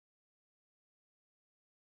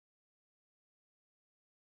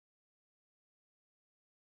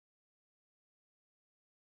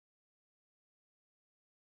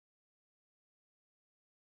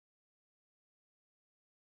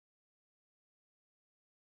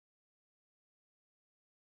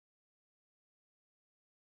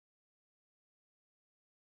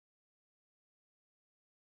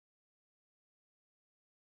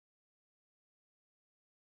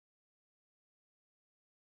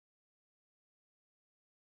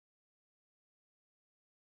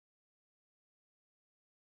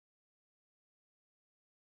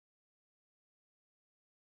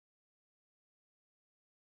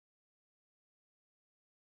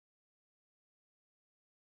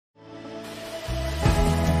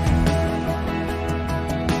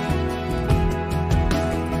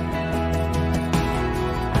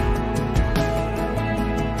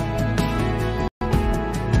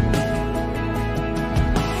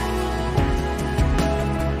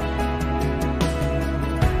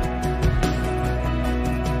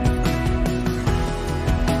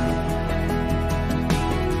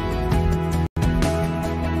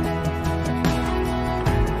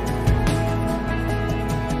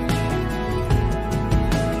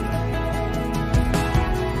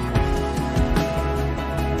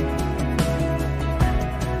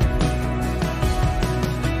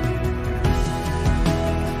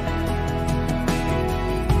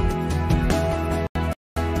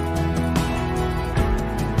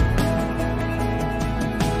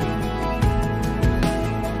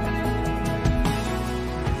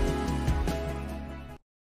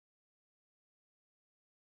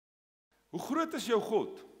groot is jou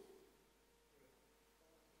God?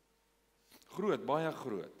 Groot, baie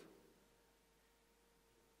groot.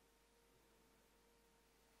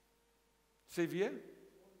 Sê weer?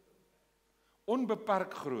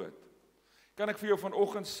 Onbeperk groot. Kan ek vir jou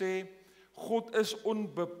vanoggend sê, God is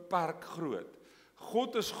onbeperk groot.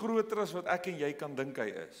 God is groter as wat ek en jy kan dink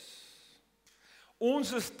hy is.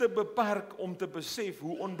 Ons is te beperk om te besef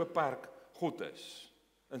hoe onbeperk God is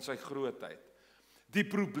in sy grootheid. Die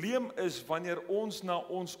probleem is wanneer ons na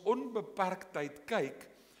ons onbeperktheid kyk,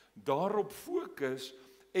 daarop fokus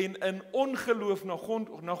en in ongeloof na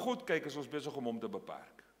God kyk, is ons besig om hom te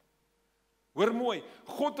beperk. Hoor mooi,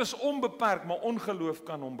 God is onbeperk, maar ongeloof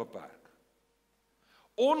kan hom beperk.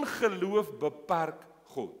 Ongeloof beperk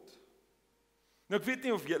God. Nou ek weet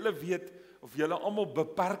nie of julle weet, of julle almal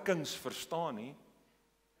beperkings verstaan nie.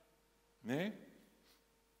 Nee?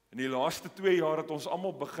 In die laaste 2 jaar het ons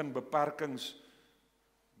almal begin beperkings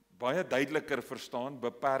baie duideliker verstaan.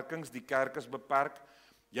 Beperkings, die kerk is beperk.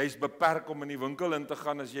 Jy's beperk om in die winkel in te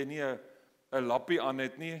gaan as jy nie 'n lappie aan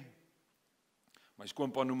het nie. My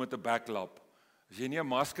skoonpa noem dit 'n backlap. As jy nie 'n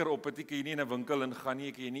masker op het nie, kan jy nie in 'n winkel ingaan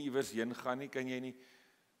nie, kan jy nie iewers heen gaan nie, kan jy nie.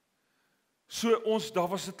 So daar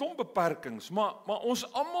was 'n klomp beperkings, maar ons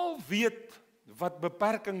almal weet wat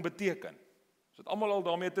beperking beteken. Ons het almal al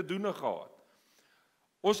daarmee te doen gehad.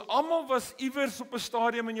 Ons almal was iewers op 'n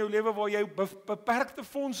stadium in jou lewe waar jy beperkte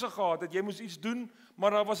fondse gehad het. Jy moes iets doen,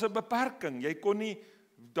 maar daar was 'n beperking. Jy kon nie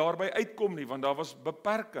daarby uitkom nie, want daar was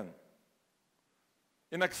beperking.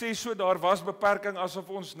 En ek sê so, daar was beperking asof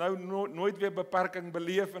ons nou nooit weer beperking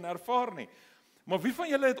beleef en ervaar nie. Maar wie van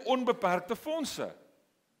julle het onbeperkte fondse?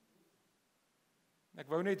 Ek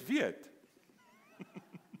wou net weet.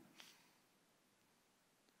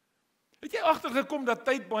 Het jy agtergekom dat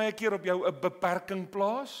tyd baie keer op jou 'n beperking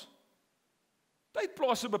plaas? Tyd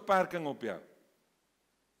plaas 'n beperking op jou.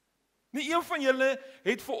 Nie een van julle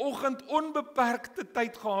het vanoggend onbeperkte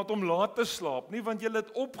tyd gehad om laat te slaap nie, want julle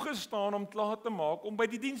het opgestaan om klaar te maak om by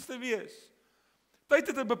die diens te wees. Tyd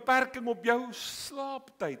het 'n beperking op jou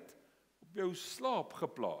slaaptyd, op jou slaap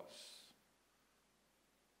geplaas.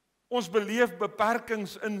 Ons beleef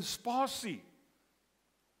beperkings in spasie.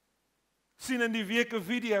 Sien in die week 'n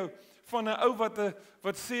video van 'n ou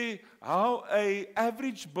wat sê how a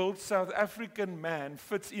average built South African man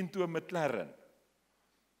fits into a McLaren.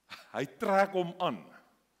 Hy trek hom aan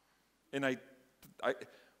en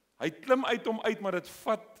hy klim uit hom uit, maar dit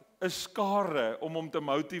vat 'n skare om hom te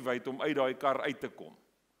motivate om uit daai kar uit te kom.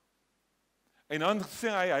 En dan sê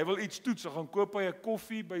hy wil iets toets, gaan koop hy 'n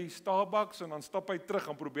koffie by Starbucks en dan stap hy terug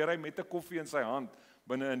en probeer hy met 'n koffie in sy hand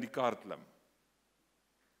binne in die kar klim.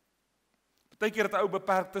 Partykeer het 'n ou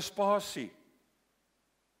beperkte spasie.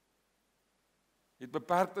 Jy het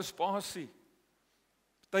beperkte spasie.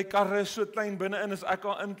 Party karre is so klein binne-in, as ek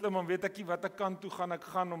al inklim, dan weet ek nie watter kant toe gaan ek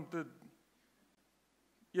gaan om te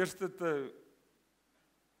eerste te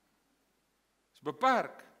is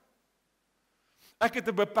beperk. Ek het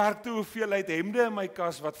 'n beperkte hoeveelheid hemde in my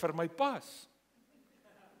kas wat vir my pas.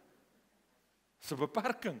 Dis 'n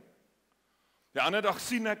beperking. Die ander dag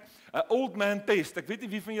sien ek 'n old man test. Ek weet nie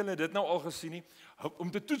wie van julle dit nou al gesien nie, om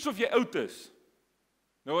te toets of jy oud is.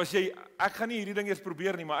 Nou as jy, ek gaan nie hierdie ding eers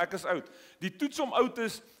probeer nie, maar ek is oud. Die toets om oud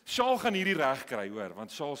is, Sjaal gaan hierdie reg kry, hoor,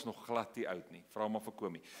 want Sjaal's nog glad nie oud nie. Vra maar vir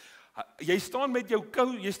Komie. Jy staan met jou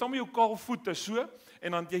kaal voete so,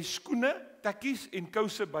 en dan jy skoene, tekkies en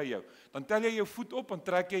kouse by jou. Dan tel jy jou voet op en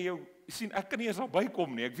trek jy jou, sien, ek kan nie eens al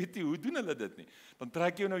bykom nie, ek weet nie, hoe doen hulle dit nie. Dan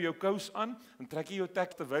trek jy nou jou kous aan, en trek jy jou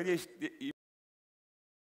tek, terwyl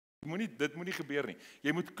dit moet nie gebeur nie.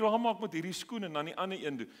 Jy moet klaarmaak met hierdie skoen en dan die ander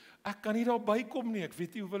een doen. Ek kan nie daar bykom nie, ek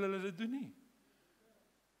weet nie hoe wil hulle dit doen nie.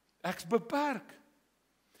 Ek's beperk.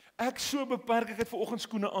 Ek so beperk, ek het vanoggend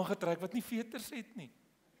skoene aangetrek wat nie veters het nie.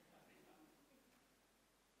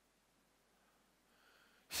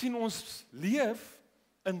 Sien, ons leef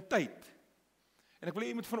in tyd. En ek wil hê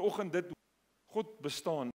jy moet vanoggend dit doen. God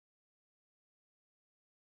bestaan.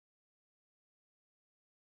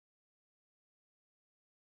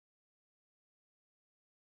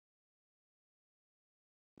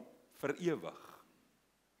 Vir ewig.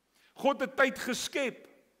 God het tyd geskep,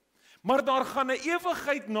 maar daar gaan 'n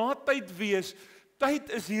ewigheid na tyd wees. Tyd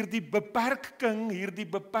is hierdie beperking, hierdie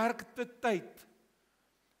beperkte tyd,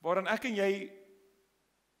 waarin ek en jy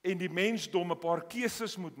en die mensdom 'n paar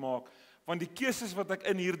keuses moet maak, want die keuses wat ek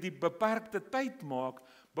in hierdie beperkte tyd maak,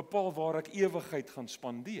 bepaal waar ek ewigheid gaan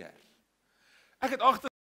spandeer. Ek het agtergekom,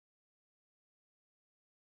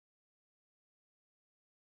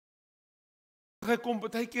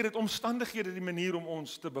 baie keer het omstandighede die manier om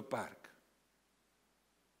ons te beperk.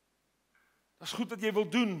 Dit is goed wat jy wil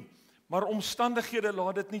doen, maar omstandighede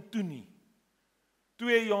laat dit nie toe nie.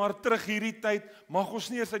 2 jaar terug hierdie tyd, mag ons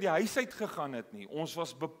nie eens uit die huis uit gegaan het nie. Ons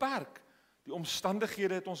was beperk. Die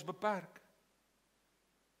omstandighede het ons beperk.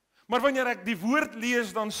 Maar wanneer ek die woord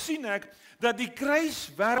lees, dan sien ek dat die kruis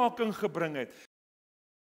vrymaking gebring het.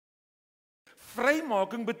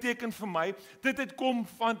 Vrymaking beteken vir my, dit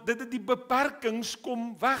het die beperkings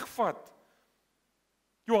kom wegvat.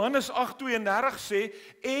 Johannes 8:32 sê,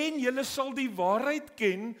 en julle sal die waarheid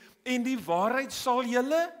ken, en die waarheid sal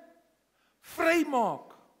julle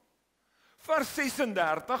vrymaak. Vers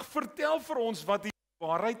 36 vertel vir ons wat die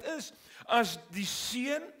waarheid is. As die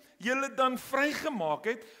Seun julle dan vrygemaak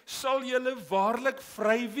het, sal julle waarlik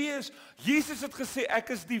vry wees. Jesus het gesê,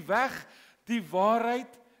 ek is die weg, die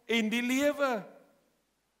waarheid en die lewe.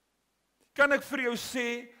 Kan ek vir jou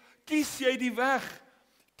sê, kies jy die weg?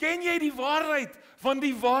 Ken jy die waarheid? Want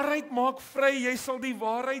die waarheid maak vry. Jy sal die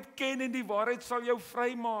waarheid ken en die waarheid sal jou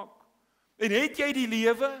vry maak. En het jy die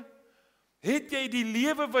lewe? Het jy die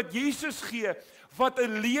lewe wat Jesus gee? Wat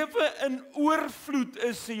 'n lewe in oorvloed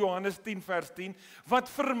is, sê Johannes 10 vers 10, wat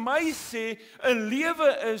vir my sê 'n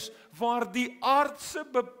lewe is waar die aardse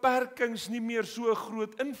beperkings nie meer so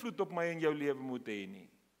groot invloed op my en jou lewe moet hê nie.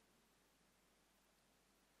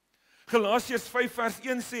 Galasiërs 5 vers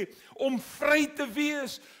 1 sê, om vry te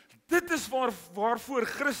wees, dit is waarvoor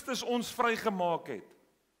Christus ons vrygemaak het.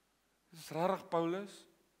 Dis regtig Paulus?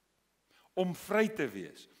 Om vry te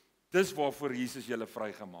wees, dis waarvoor Jesus julle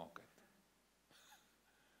vrygemaak het.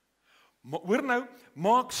 Maar hoor nou,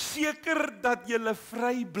 maak seker dat julle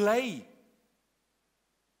vry bly.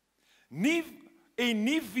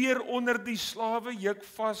 Nie weer onder die slawe juk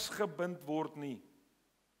vasgebind word nie.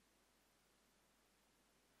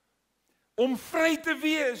 Om vry te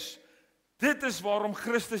wees, dit is waarom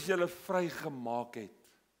Christus julle vrygemaak het.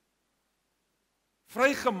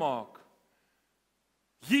 Vrygemaak.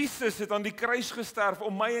 Jesus het aan die kruis gesterf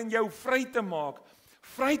om my en jou vry te maak.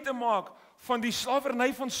 Vry te maak van die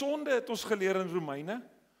slawerny van sonde, het ons geleer in Romeine.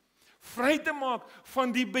 Vry te maak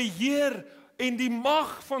van die beheer en die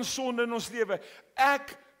mag van sonde in ons lewe.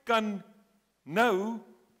 Ek kan nou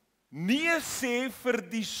nee sê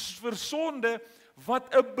vir sonde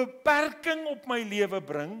wat 'n beperking op my lewe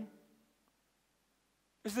bring.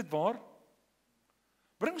 Is dit waar?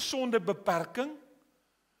 Bring sonde beperking?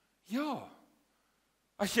 Ja.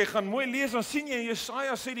 As jy gaan mooi lees, dan sien jy in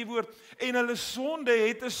Jesaja sê die woord, en hulle sonde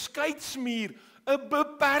het 'n skeidsmuur, 'n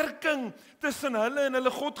beperking tussen hulle en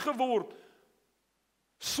hulle God geword.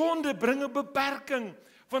 Sonde bring 'n beperking,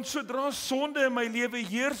 want sodra sonde in my lewe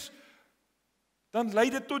heers, dan lei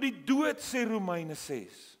dit tot die dood, sê Romeine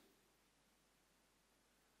 6.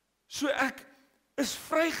 So ek is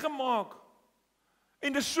vrygemaak.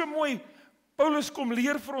 En dit is so mooi, Paulus kom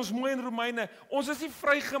leer vir ons mooi in Romeine, ons is nie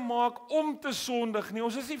vrygemaak om te sondig nie,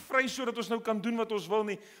 ons is nie vry sodat ons nou kan doen wat ons wil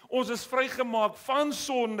nie, ons is vrygemaak van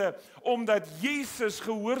sonde, omdat Jesus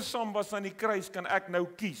gehoorsaam was aan die kruis, kan ek nou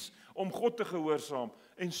kies om God te gehoorsaam,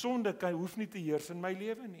 en sonde hoef nie te heers in my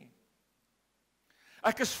lewe nie.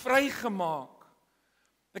 Ek is vrygemaak.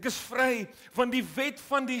 Ek is vry van die wet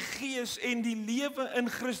van die Gees en die lewe in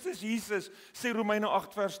Christus Jesus, sê Romeine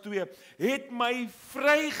 8 vers 2, het my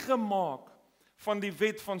vrygemaak van die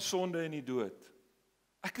wet van sonde en die dood.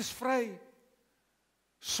 Ek is vry.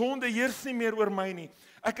 Sonde heers nie meer oor my nie.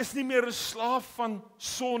 Ek is nie meer 'n slaaf van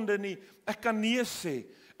sonde nie. Ek kan nee sê.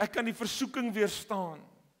 Ek kan die versoeking weerstaan.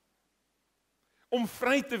 Om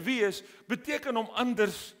vry te wees beteken om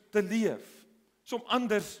anders te leef. Om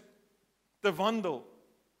anders te wandel.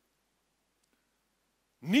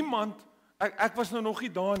 Niemand, ek was nou nog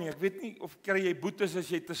nie daar nie, ek weet nie of kry jy boetes as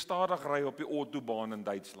jy te stadig ry op die autobaan in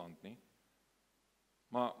Duitsland nie.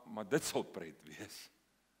 Maar dit sal pret wees.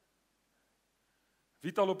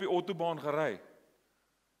 Wie het al op die autobaan gery?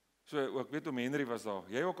 So, ek weet om Henry was daar.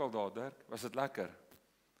 Jy ook al daar, Dirk? Was dit lekker?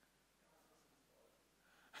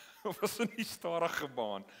 Of was dit nie stadige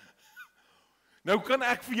baan? Nou kan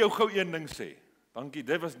ek vir jou gou een ding sê. Dankie,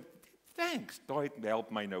 dit was, thanks, daai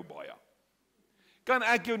help my nou baie. Kan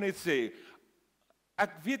ek jou net sê,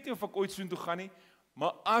 ek weet nie of ek ooit soontoe gaan nie,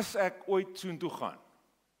 maar as ek ooit soontoe gaan,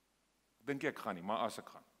 dink ek gaan nie, maar as ek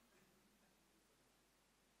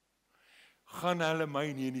gaan hulle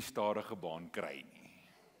my nie in die stadige baan kry nie.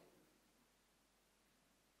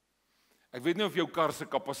 Ek weet nie of jou kar se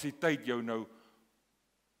kapasiteit jou nou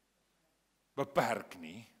beperk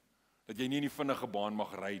nie, dat jy nie in die vinnige baan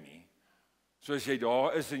mag ry nie. So as jy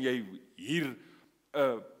daar is en jy hier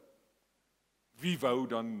wie wou,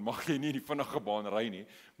 dan mag jy nie in die vinnige baan ry nie,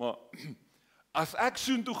 maar as ek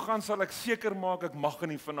soontoe gaan, sal ek seker maak ek mag in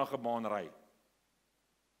die vinnige baan ry.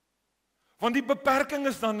 Want die beperking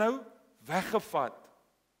is dan nou weggevat.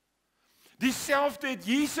 Dieselfde het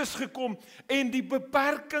Jesus gekom en die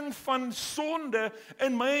beperking van sonde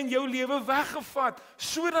in my en jou lewe weggevat,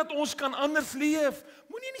 sodat ons kan anders leef.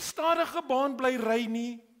 Moenie in die stadige baan bly ry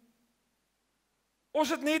nie. Ons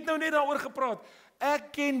het net daaroor gepraat.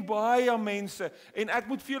 Ek ken baie mense, en ek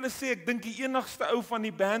moet vir julle sê, ek dink die enigste ou van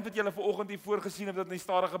die band wat julle vanoggend hier voorgesien het, dat in die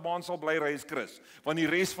stadige baan sal bly ry is Chris, want die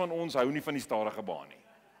res van ons hou nie van die stadige baan nie.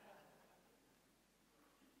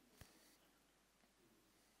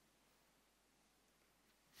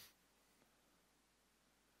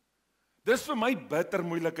 Dis vir my bitter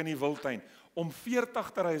moeilik in die wildtuin, om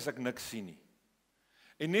 40 te ry as ek niks sien nie.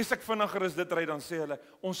 En nes ek vinniger is dit ry, dan sê hulle,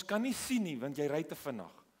 ons kan nie sien nie, want jy ry te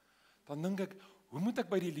vinnig. Dan dink ek, hoe moet ek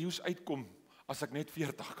by die leeu's uitkom, as ek net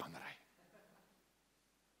 40 kan ry?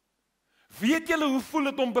 Weet julle hoe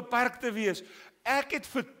voel dit om beperk te wees? Ek het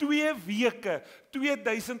vir 2 weke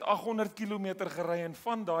 2800 kilometer gery, en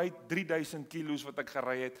van daai 3000 kilos wat ek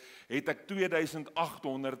gery het, het ek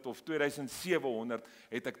 2800 of 2700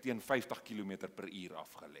 het ek teen 50 kilometer per uur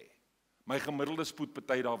afgelê. My gemiddelde spoed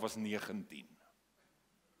party daar was 19.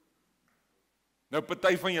 Nou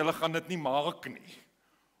party van julle gaan dit nie maak nie,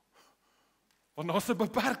 want daar's 'n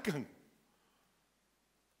beperking.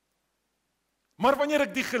 Maar wanneer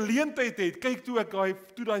ek die geleentheid het, kyk toe ek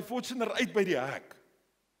daai Fortuner uit by die hek.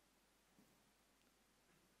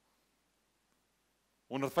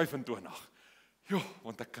 125. Jo,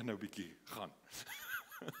 want ek kan nou bietjie gaan.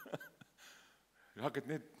 Ja, ek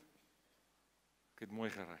het mooi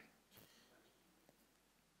gery.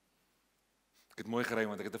 Ek het mooi gery,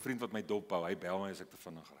 want ek het 'n vriend wat my dop hou. Hy bel my as ek te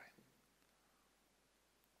vinnig ry.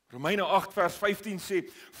 Romeine 8 vers 15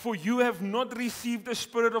 sê, for you have not received the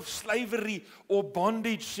spirit of slavery or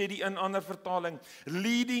bondage, sê die in ander vertaling,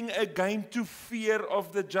 leading again to fear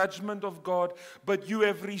of the judgment of God, but you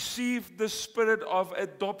have received the spirit of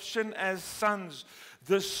adoption as sons,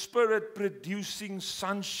 the spirit producing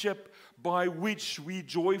sonship by which we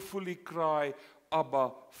joyfully cry,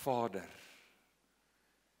 Abba, Vader.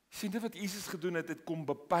 Sien dit wat Jesus gedoen het, het kom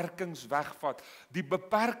beperkings wegvat. Die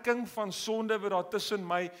beperking van sonde wat daar tussen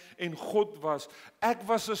my en God was. Ek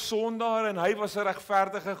was 'n sondaar en hy was 'n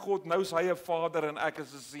regverdige God. Nou is hy 'n vader en ek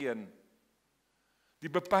is 'n seun. Die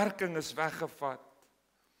beperking is weggevat.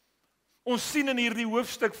 Ons sien in hierdie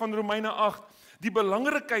hoofstuk van Romeine 8 die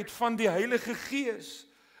belangrikheid van die Heilige Gees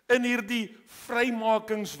in hierdie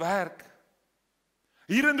vrymakingswerk.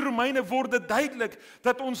 Hier in Romeine word dit duidelik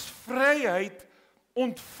dat ons vryheid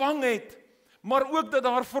ontvang het, maar ook dat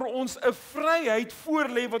daar vir ons 'n vryheid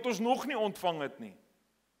voorlê wat ons nog nie ontvang het nie.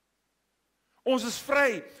 Ons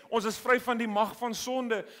is vry van die mag van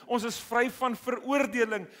sonde, ons is vry van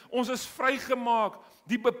veroordeling, ons is vrygemaak,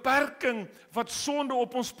 die beperking wat sonde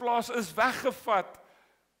op ons plaas is weggevat.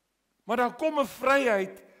 Maar daar kom 'n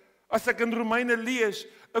vryheid, as ek in Romeine lees,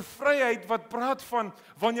 'n vryheid wat praat van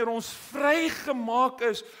wanneer ons vrygemaak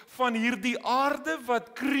is van hierdie aarde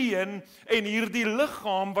wat kreun en hierdie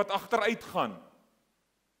liggaam wat agteruit gaan.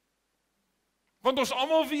 Want ons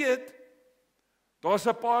almal weet, daar's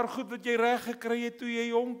 'n paar goed wat jy reg gekry het toe jy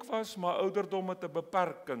jonk was, maar ouderdom het 'n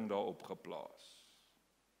beperking daarop geplaas.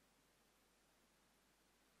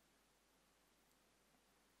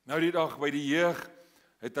 Nou die dag by die jeug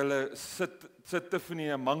het hulle sit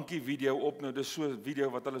Tiffany 'n monkey video op, nou dis so 'n video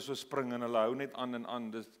wat hulle so spring en hulle hou net aan en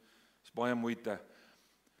aan, dis baie moeite.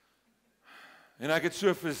 En ek het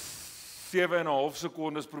so vir 7,5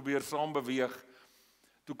 sekondes probeer saam beweeg,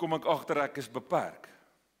 toe kom ek agter ek is beperk.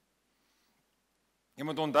 Jy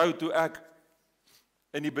moet onthou, toe ek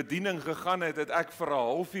in die bediening gegaan het, het ek vir 'n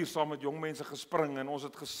halfuur saam met jong mense gespring en ons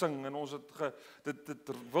het gesing en ons het dit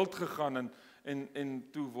wild gegaan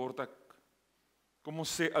en toe word ek, kom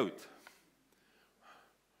ons sê oud.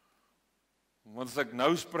 Want as ek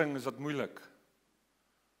nou spring, is dit moeilik.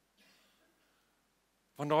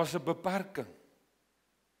 Want daar's 'n beperking.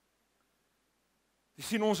 Jy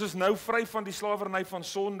sien, ons is nou vry van die slawerny van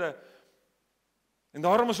sonde. En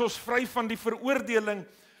daarom is ons vry van die veroordeling.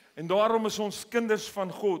 En daarom is ons kinders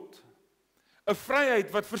van God. 'n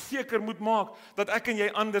Vryheid wat verseker moet maak dat ek en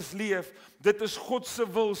jy anders leef. Dit is God se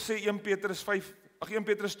wil, sê 1 Petrus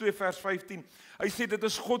 2 vers 15. Hy sê dit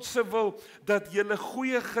is God se wil dat julle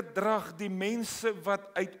goeie gedrag die mense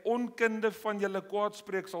wat uit onkunde van julle kwaad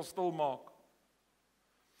spreek sal stilmaak.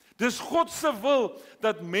 Dis God se wil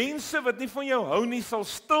dat mense wat nie van jou hou nie sal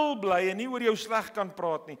stil bly en nie oor jou sleg kan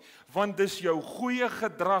praat nie, want dis jou goeie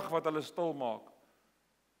gedrag wat hulle stilmaak.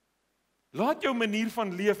 Laat jou manier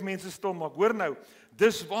van leef mense stilmaak. Hoor nou,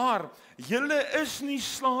 dis waar, julle is nie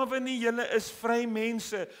slawe nie, julle is vry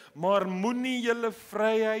mense, maar moenie julle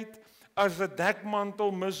vryheid as 'n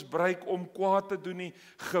dekmantel misbruik om kwaad te doen nie.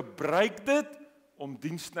 Gebruik dit om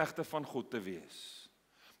diensknegte van God te wees.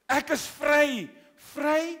 Ek is vry.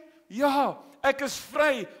 Vry? Ja, ek is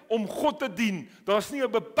vry om God te dien. Daar's nie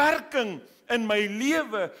 'n beperking in my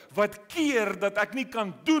lewe wat keer dat ek nie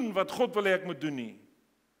kan doen wat God wil hê ek moet doen nie.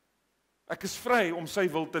 Ek is vry om sy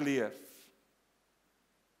wil te leef.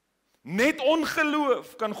 Net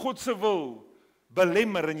ongeloof kan God se wil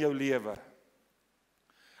belemmer in jou lewe.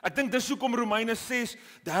 Ek dink dis hoekom Romeine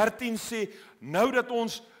 6:13 sê, nou dat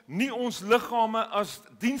ons nie ons liggame as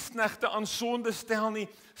diensknegte aan sonde stel nie,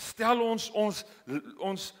 stel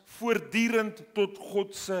ons voortdurend tot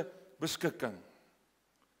God se beskikking.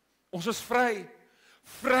 Ons is vry.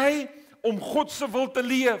 Vry om God se wil te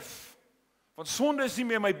leef. Want sonde is nie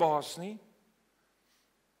meer my baas nie.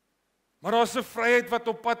 Maar daar's 'n vryheid wat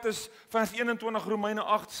op pad is. Vers 21 Romeine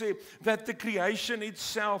 8 sê that the creation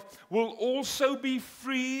itself will also be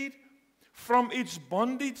freed from its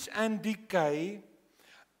bondage and decay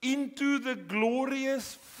into the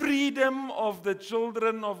glorious freedom of the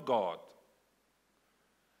children of God.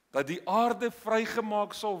 Dat die aarde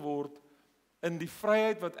vrygemaak sal word in die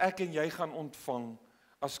vryheid wat ek en jy gaan ontvang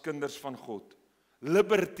as kinders van God.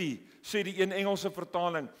 Liberty, sê die een Engelse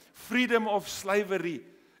vertaling, freedom of slavery,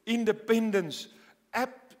 independence,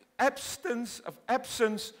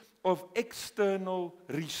 absence of external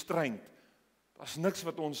restraint. Daar's niks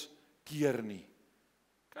wat ons keer nie.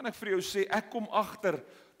 Kan ek vir jou sê, ek kom agter,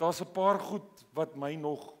 daar's 'n paar goed wat my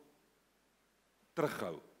nog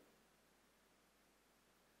terughou.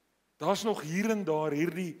 Daar's nog hier en daar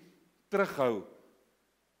hierdie terughou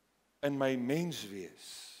in my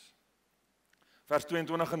menswees. Vers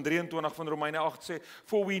 22 en 23 van Romeine 8 sê,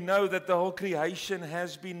 for we know that the whole creation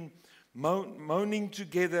has been moaning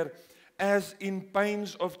together as in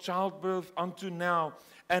pains of childbirth unto now,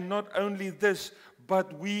 and not only this,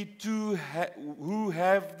 but we too who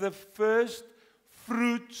have the first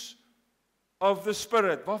fruits of the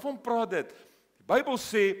Spirit. Waarvan praat dit? Die Bybel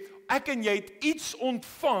sê, ek en jy het iets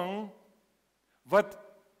ontvang wat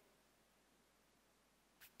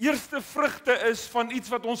eerste vrugte is van iets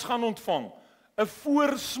wat ons gaan ontvang. 'n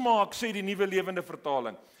Voorsmaak, sê die Nuwe Lewende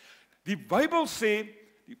Vertaling. Die Bybel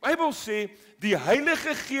sê die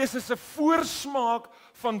Heilige Gees is 'n voorsmaak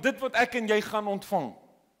van dit wat ek en jy gaan ontvang.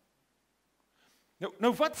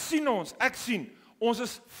 Nou wat sien ons? Ek sien, ons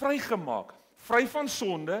is vrygemaak, vry van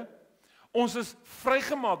sonde. Ons is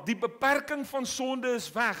vrygemaak. Die beperking van sonde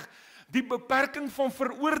is weg. Die beperking van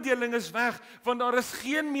veroordeling is weg, want daar is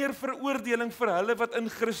geen meer veroordeling vir hulle wat in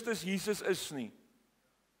Christus Jesus is nie.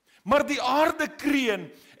 Maar die aarde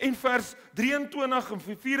kreun, en vers 23 en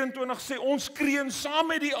 24 sê, ons kreun saam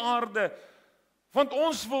met die aarde, want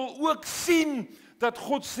ons wil ook sien dat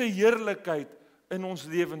God se heerlikheid in ons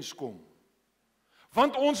lewens kom.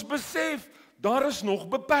 Want ons besef, daar is nog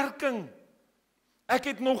beperking. Ek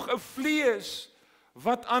het nog 'n vlees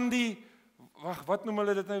wat aan die, wat noem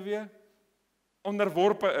hulle dit nou weer?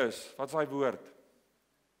 Onderworpe is. Wat is daai woord?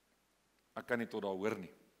 Ek kan nie tot daar hoor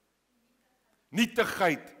nie.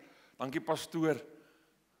 Nietigheid. Dankie pastoor.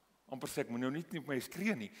 Amper sê ek moet nou nie op my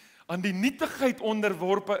skree nie. Aan die nietigheid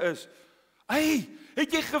onderworpe is. Hey,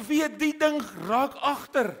 het jy geweet die ding raak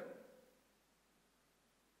agter?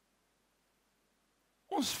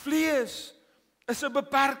 Ons vlees is 'n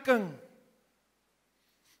beperking.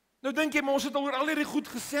 Nou dink jy, maar ons het al oor al hierdie goed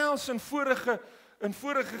gesels in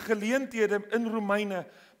vorige geleenthede in Romeine,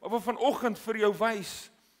 maar wat vanoggend vir jou wys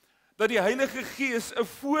dat die Heilige Gees 'n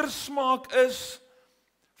voorsmaak is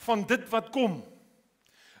van dit wat kom.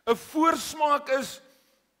 'n Voorsmaak is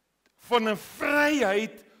van 'n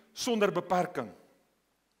vryheid sonder beperking.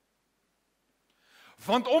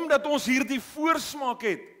 Want omdat ons hierdie voorsmaak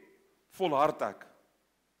het, volhard ek.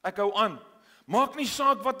 Ek hou aan. Maak nie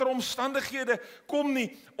saak watter omstandighede kom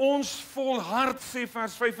nie. Ons volhard, sê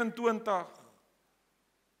vers 25.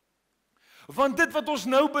 Want dit wat ons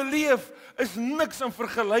nou beleef is niks in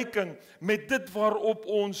vergelyking met dit waarop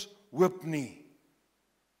ons hoop nie.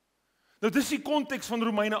 Nou dis die konteks van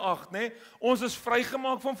Romeine 8, né? Ons is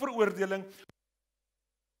vrygemaak van veroordeling.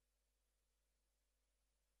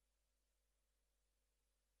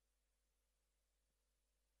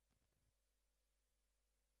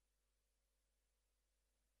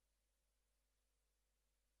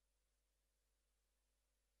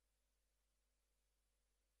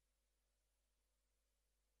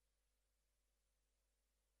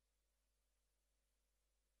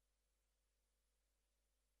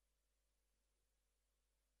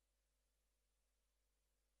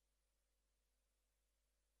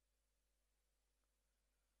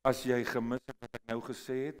 As jy gemis het wat ek nou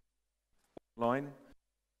gesê het, online,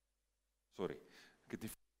 sorry, ek het nie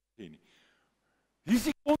gesê nie. Hier is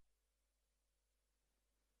die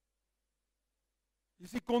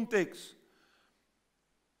Dis die konteks.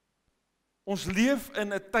 Ons leef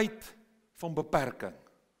in 'n tyd van beperking.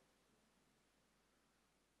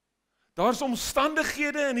 Daar's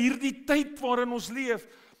omstandighede in hierdie tyd waarin ons leef,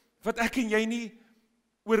 wat ek en jy nie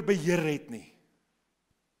oor beheer het nie.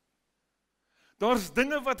 Daar's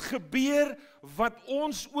dinge wat gebeur, wat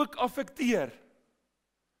ons ook affekteer.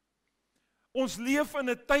 Ons leef in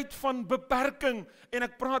 'n tyd van beperking, en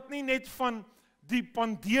ek praat nie net van die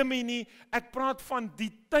pandemie nie, ek praat van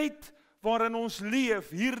die tyd waarin ons leef,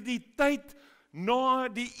 hierdie tyd na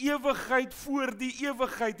die ewigheid, voor die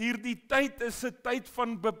ewigheid, hierdie tyd is 'n tyd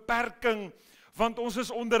van beperking, want ons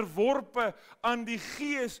is onderworpe aan die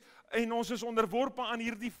gees, en ons is onderworpe aan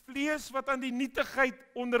hierdie vlees, wat aan die nietigheid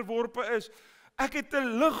onderworpe is. Ek het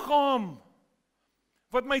 'n liggaam,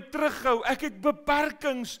 wat my terughou, ek het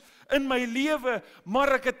beperkings in my lewe,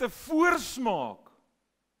 maar ek het 'n voorsmaak.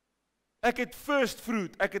 Ek het first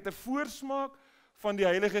fruit, ek het 'n voorsmaak van die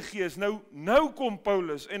Heilige Gees. Nou kom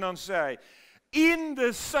Paulus en dan sê hy, in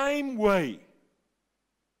the same way,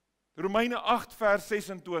 Romeine 8 vers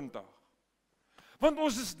 26. Want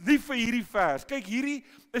ons is lief vir hierdie vers. Kyk, hierdie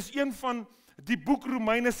is een van die boek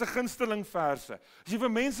Romeine se gunsteling verse. As jy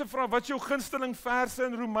vir mense vra, wat is jou gunsteling verse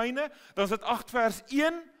in Romeine, dan is dit 8 vers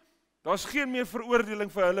 1, daar's geen meer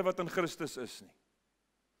veroordeling vir hulle wat in Christus is nie.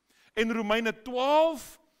 En Romeine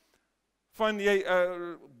 12, van jy,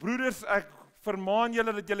 broeders, ek vermaan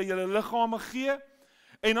julle dat julle julle liggame gee,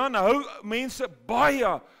 en dan hou mense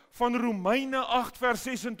baie van Romeine 8 vers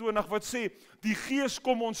 26, wat sê, die Gees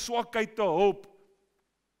kom ons swakheid te hulp,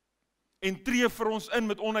 en tree vir ons in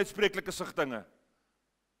met onuitspreeklike sigtinge.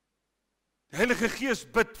 Die Heilige Gees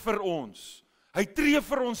bid vir ons. Hy tree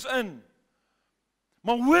vir ons in.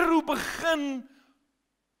 Maar hoor hoe begin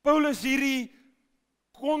Paulus hierdie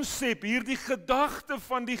konsep, hierdie gedagte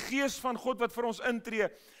van die Gees van God wat vir ons intree.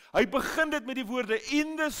 Hy begin dit met die woorde,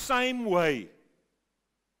 in the same way.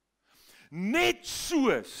 Net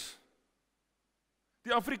soos,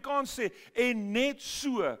 die Afrikaans sê, en net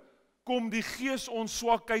so, kom die Gees ons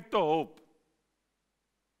swakheid te hulp.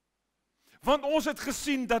 Want ons het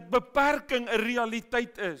gesien dat beperking 'n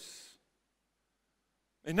realiteit is.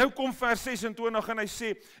 En nou kom vers 26 en hy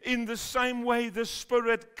sê, in the same way the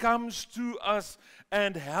Spirit comes to us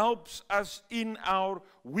and helps us in our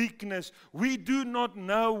weakness. We do not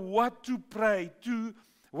know what to pray,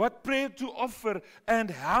 what prayer to offer, and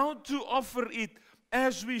how to offer it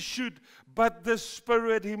as we should, but the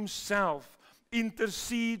Spirit Himself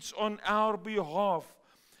intercedes on our behalf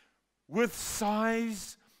with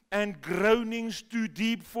sighs and groanings too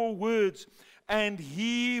deep for words. And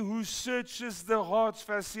He who searches the hearts,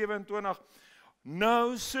 vers 27,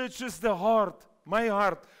 now searches the heart, my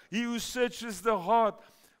heart, He who searches the heart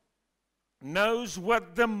knows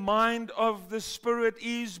what the mind of the Spirit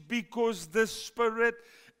is, because the Spirit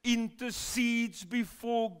intercedes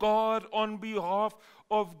before God on behalf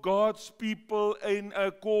of God's people in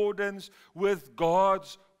accordance with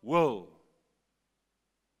God's will.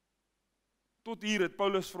 Tot hier het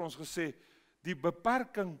Paulus vir ons gesê, die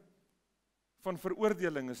beperking van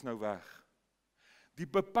veroordeling is nou weg. Die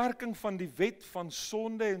beperking van die wet van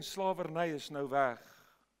sonde en slawerny is nou weg.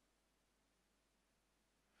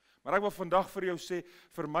 Maar ek wil vandag vir jou sê,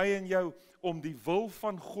 vir my en jou, om die wil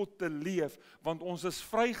van God te leef, want ons is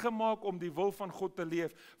vrygemaak om die wil van God te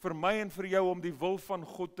leef, vir my en vir jou om die wil van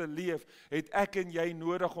God te leef, het ek en jy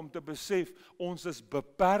nodig om te besef, ons is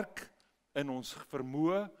beperk in ons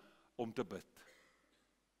vermoë om te bid.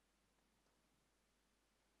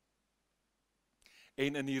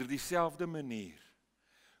 En in hierdie selfde manier,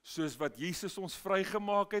 soos wat Jesus ons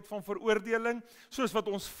vrygemaak het van veroordeling, soos wat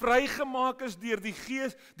ons vrygemaak is deur die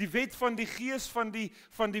Gees, die wet van die Gees, van die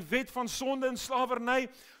wet van sonde en slawerny,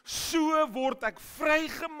 so word ek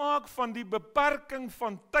vrygemaak van die beperking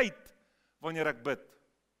van tyd, wanneer ek bid.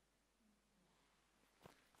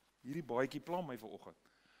 Hierdie baadjie pla my vanoggend.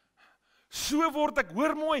 So word ek,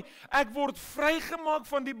 hoor mooi, ek word vrygemaak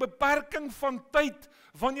van die beperking van tyd,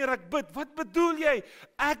 wanneer ek bid. Wat bedoel jy?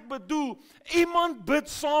 Ek bedoel, iemand bid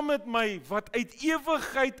saam met my, wat uit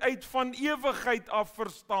ewigheid, uit van ewigheid af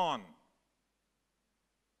verstaan.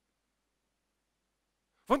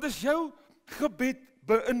 Want is jou gebed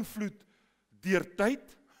beïnvloed deur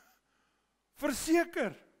tyd?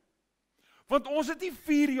 Verseker. Want ons het nie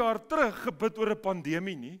 4 jaar terug gebid oor 'n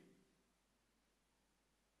pandemie nie.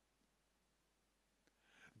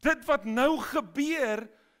 Dit wat nou gebeur,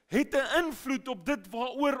 het 'n invloed op dit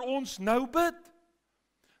waaroor ons nou bid.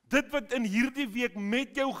 dit wat in hierdie week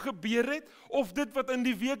met jou gebeur het, of dit wat in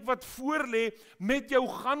die week wat voorlê met jou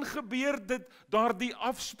gaan gebeur, daardie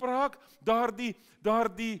afspraak, daardie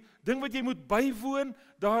ding wat jy moet bywoon,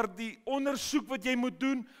 daardie ondersoek wat jy moet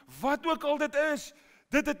doen, wat ook al dit is,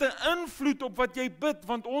 dit het 'n invloed op wat jy bid,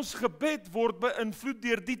 want ons gebed word beïnvloed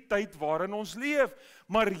deur die tyd waarin ons leef.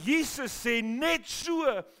 Maar Jesus sê net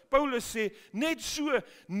so, Paulus sê, net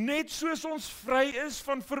soos ons vry is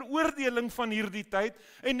van veroordeling van hierdie tyd,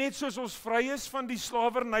 en net soos ons vry is van die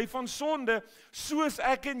slawerny van sonde, soos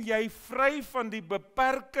ek en jy vry van die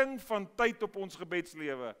beperking van tyd op ons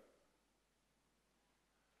gebedslewe.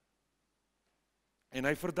 En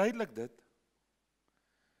hy verduidelik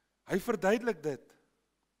dit.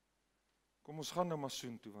 Kom ons gaan nou maar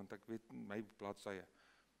soontoe, want ek weet my bladsye.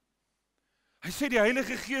 Hy sê die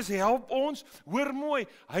Heilige Gees help ons, hoor mooi,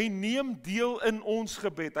 hy neem deel in ons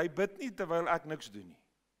gebed. Hy bid nie terwyl ek niks doen nie.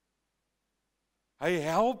 Hy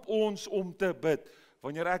help ons om te bid.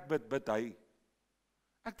 Wanneer ek bid hy.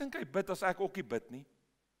 Ek dink hy bid as ek ook nie bid nie.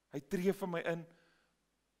 Hy tree vir my in.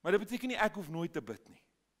 Maar dit beteken nie ek hoef nooit te bid nie.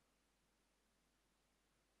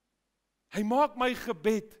 Hy maak my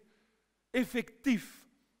gebed effektief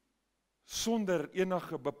sonder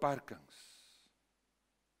enige beperkings.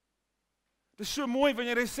 Dit is so mooi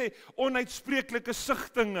wanneer hy sê onuitspreeklike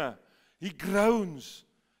sigtinge, he groans,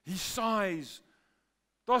 he sighs.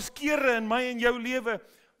 Daar's kere in my en jou lewe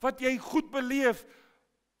wat jy goed beleef,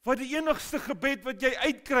 wat die enigste gebed wat jy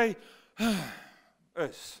uitkry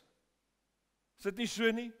is. Is dit nie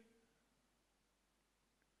so nie?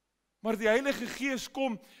 Maar die Heilige Gees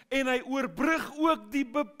kom en hy oorbrug ook die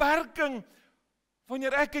beperking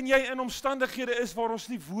wanneer ek en jy in omstandighede is waar ons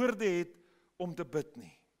nie woorde het om te bid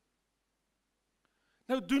nie.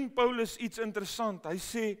 Nou doen Paulus iets interessant. Hy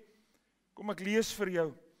sê, kom ek lees vir jou,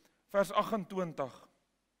 vers 28.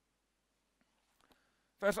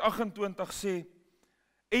 Vers 28 sê,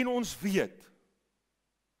 en ons weet,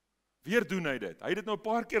 weer doen hy dit. Hy het dit nou 'n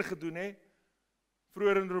paar keer gedoen,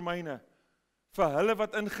 vroeër in Romeine. Vir hulle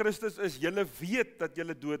wat in Christus is, julle weet dat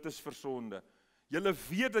julle dood is vir sonde. Julle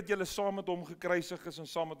weet dat julle saam met hom gekruisig is en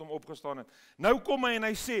saam met hom opgestaan het. Nou kom hy en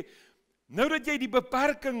hy sê, nou dat jy die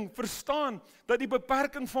beperking verstaan, dat die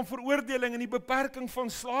beperking van veroordeling en die beperking van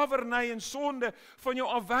slawerny en sonde van jou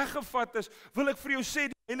af weggevat is, wil ek vir jou sê,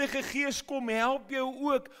 die Heilige Gees kom help jou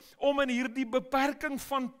ook om in hierdie beperking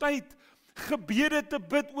van tyd gebede te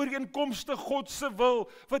bid ooreenkomstig God se wil,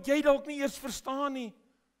 wat jy dalk nie eers verstaan nie.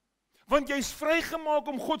 Want jy's vrygemaak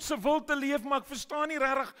om God se wil te leef, maar ek verstaan nie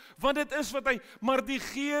regtig wat dit is wat hy, maar die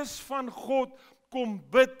Gees van God kom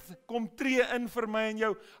bid, kom tree in vir my en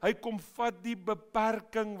jou. Hy kom vat die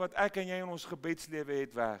beperking wat ek en jy in ons gebedslewe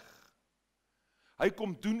het weg. Hy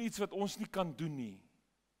kom doen iets wat ons nie kan doen nie.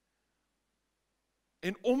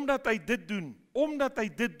 En omdat hy dit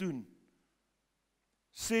doen,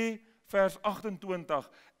 sê vers 28,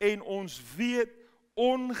 en ons weet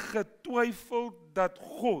ongetwyfeld dat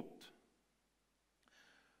God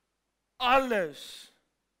alles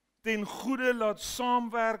ten goeie laat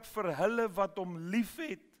saamwerk vir hulle wat hom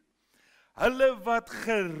liefhet, hulle wat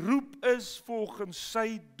geroep is volgens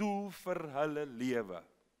sy doel vir hulle lewe.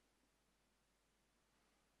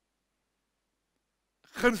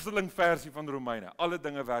 Gunsteling versie van Romeine, alle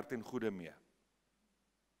dinge werk ten goeie mee.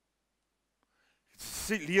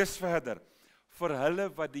 Lees verder, vir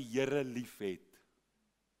hulle wat die Here liefhet.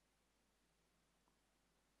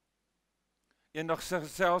 Eendag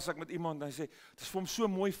selfs ek met iemand, en hy sê, het is vir hom so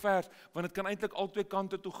mooi vers, want het kan eintlik al twee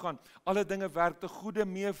kante toe gaan. Alle dinge werk te goeie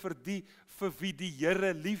mee vir wie die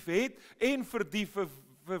Here lief het, en vir die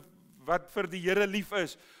wat vir die Here lief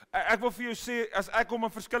is. Ek wil vir jou sê, as ek hom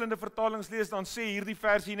in verskillende vertalings lees, dan sê hierdie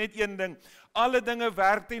versie net een ding, alle dinge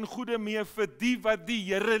werk ten goeie mee vir die wat die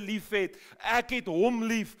Here lief het. Ek het hom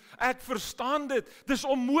lief, ek verstaan dit, dis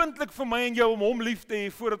onmoontlik vir my en jou om hom lief te hê,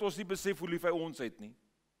 voordat ons nie besef hoe lief hy ons het nie.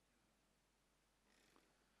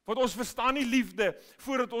 Want ons verstaan nie liefde,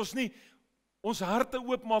 voordat ons nie ons harte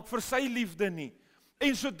oopmaak vir sy liefde nie.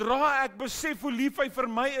 En sodra ek besef hoe lief hy vir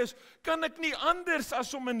my is, kan ek nie anders as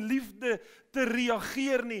om in liefde te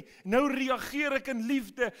reageer nie. Nou reageer ek in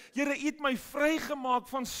liefde. Here, U het my vrygemaak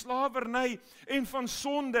van slawerny en van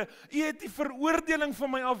sonde. U het die veroordeling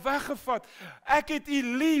van my af weggevat. Ek het U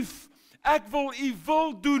lief. Ek wil U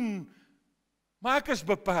wil doen, maar ek is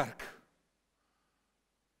beperk.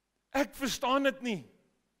 Ek verstaan dit nie.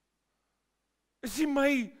 Is nie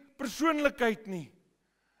my persoonlikheid nie.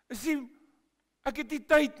 Ek het nie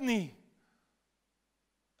tyd nie.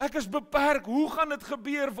 Ek is beperk. Hoe gaan dit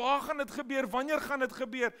gebeur? Waar gaan dit gebeur? Wanneer gaan dit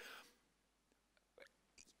gebeur?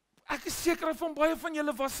 Ek is seker van baie van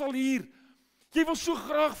julle was al hier. Jy wil so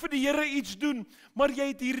graag vir die Here iets doen, maar jy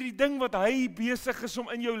het hierdie ding wat hy besig is om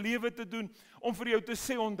in jou lewe te doen, om vir jou te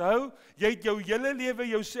sê, onthou, jy het jou hele lewe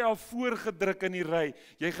jouself voorgedruk in die ry,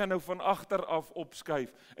 jy gaan nou van agter af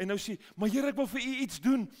opskuif, en nou sê, maar Here, ek wil vir u iets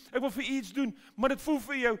doen, maar dit voel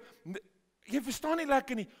vir jou, jy verstaan nie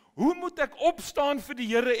lekker nie, hoe moet ek opstaan vir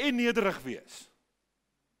die Here en nederig wees?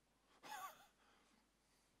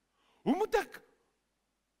 Hoe moet ek?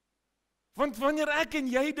 Want wanneer ek en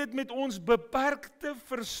jy dit met ons beperkte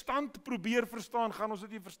verstand probeer verstaan, gaan ons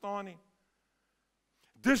dit nie verstaan nie.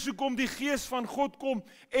 Dis hoekom die Gees van God kom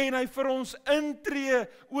en hy vir ons intree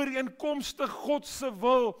ooreenkomstig God se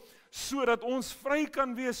wil, sodat ons vry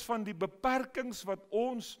kan wees van die beperkings wat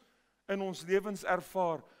ons in ons lewens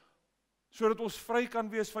ervaar, sodat ons vry kan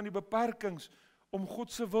wees van die beperkings om God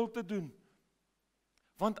se wil te doen.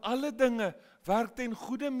 Want alle dinge werk ten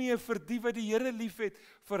goeie mee vir die wat die Here liefhet,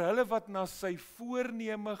 vir hulle wat na sy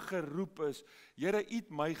voorneme geroep is. Here, u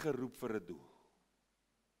het my geroep vir 'n doel.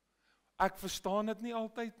 Ek verstaan dit nie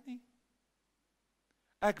altyd nie.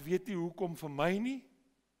 Ek weet nie hoekom vir my nie.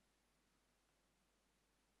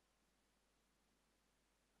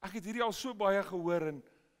 Ek het hierdie al so baie gehoor en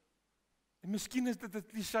miskien is dit 'n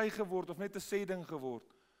klise geword of net 'n sê ding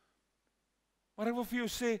geword. Maar ek wil vir jou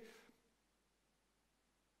sê,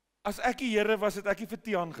 as ek die Here was, het ek nie vir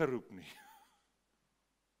Tiaan geroep nie.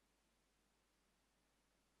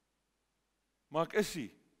 Maar ek is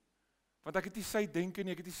nie, want ek het nie sy denke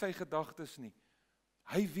nie, ek het nie sy gedagtes nie.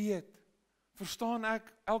 Hy weet, verstaan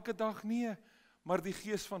ek elke dag nie, maar die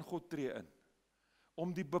Gees van God tree in,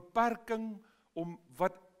 om die beperking, om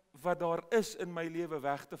wat daar is in my lewe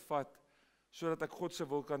weg te vat, sodat ek God se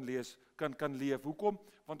wil kan leef. Hoekom?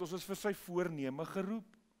 Want ons is vir sy voorneme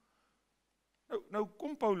geroep. Nou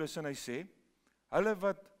kom Paulus en hy sê, alle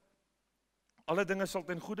dinge sal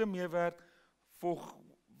ten goeie meewerk vir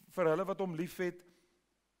hulle wat hom liefhet,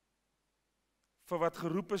 vir wat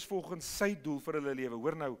geroep is volgens sy doel vir hulle lewe.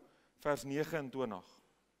 Hoor nou, vers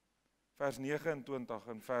 29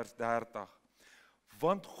 en vers 30.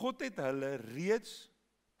 Want God het hulle reeds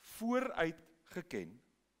vooruit geken,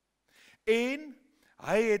 en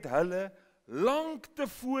hy het hulle lank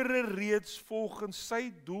tevore reeds volgens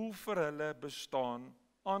sy doel vir hulle bestaan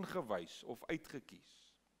aangewys of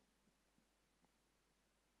uitgekies.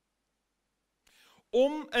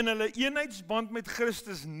 Om in hulle eenheidsband met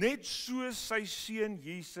Christus net soos sy seun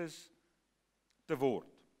Jesus te word.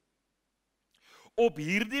 Op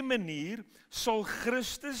hierdie manier sal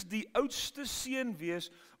Christus die oudste seun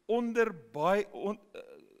wees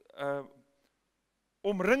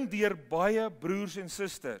omring deur baie broers en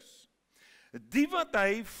susters. Die wat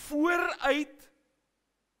hy vooruit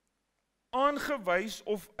aangewys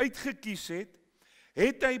of uitgekies het,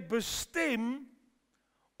 het hy bestem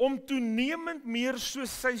om toenemend meer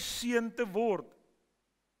soos sy seun te word.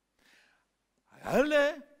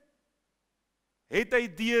 Hulle het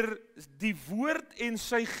hy deur die woord en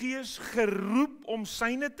sy gees geroep om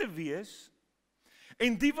syne te wees,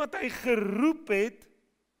 en die wat hy geroep het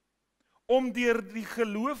om deur die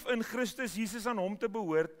geloof in Christus Jesus aan hom te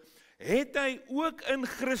behoort, het hy ook in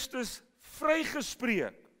Christus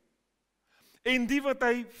vrygespreek. En die wat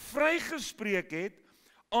hy vrygespreek het,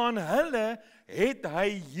 aan hulle het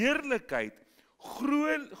hy heerlikheid,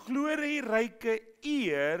 glorieryke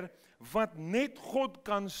eer, wat net God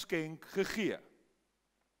kan skenk, gegee.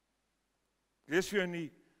 Lees vir jou in die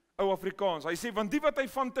ou Afrikaans, hy sê, want die wat hy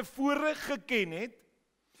van tevore geken het,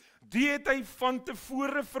 die het hy van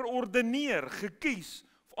tevore verordeneer, gekies,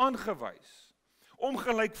 of aangewys, om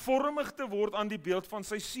gelykvormig te word aan die beeld van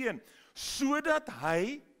sy seun, sodat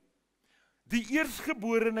hy die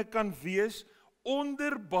eerstgeborene kan wees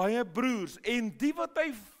onder baie broers, en die wat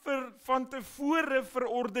hy van tevore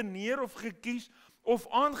verordeneer of gekies of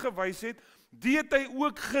aangewys het, die het hy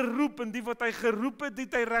ook geroep, en die wat hy geroep het, die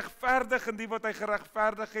het hy regverdig, en die wat hy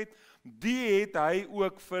geregverdig het, die het hy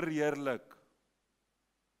ook verheerlik.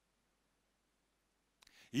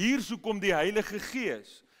 Hierso kom die Heilige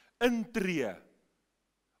Gees intree,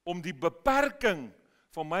 om die beperking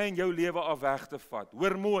van my en jou lewe af weg te vat.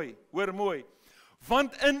 Hoor mooi.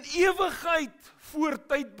 Want in ewigheid voor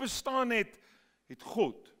tyd bestaan het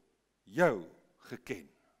God jou geken.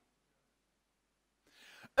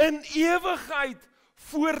 In ewigheid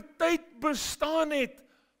voor tyd bestaan het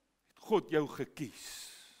God jou gekies.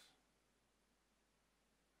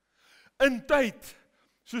 In tyd,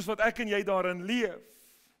 soos wat ek en jy daarin leef,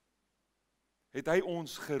 het hy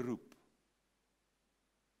ons geroep.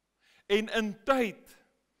 En in tyd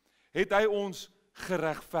het hy ons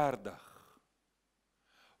geregverdig.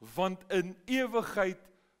 Want in ewigheid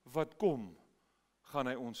wat kom, gaan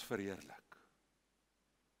hy ons verheerlik.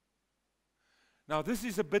 Now, this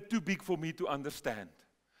is a bit too big for me to understand.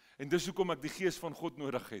 En dis hoekom ek die Gees van God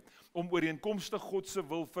nodig het, om ooreenkomstig God se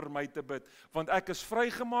wil vir my te bid, want ek is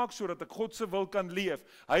vrygemaak sodat ek God se wil kan leef.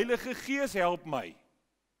 Heilige Gees, help my.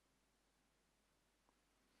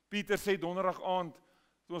 Pieter sê donderdag aand,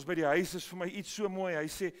 toe ons by die huis is, vir my iets so mooi, hy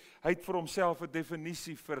sê, hy het vir homself 'n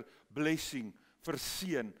definisie vir blessing, vir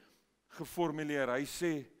seën, geformuleer. Hy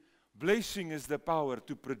sê, blessing is the power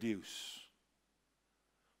to produce.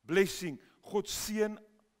 Blessing, God seën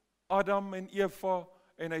Adam en Eva,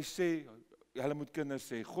 en hy sê, hulle moet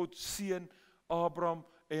kinders sê, God seën Abraham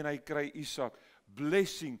en hy kry Isak.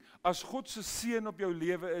 Blessing, as God se seën op jou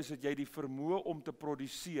lewe is, het jy die vermoë om te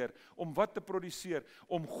produseer. Om wat te produseer?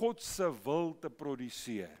 Om God se wil te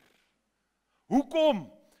produseer.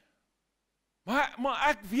 Hoekom? Maar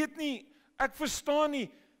ek weet nie, ek verstaan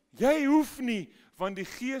nie, jy hoef nie, want die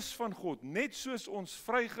Gees van God, net soos ons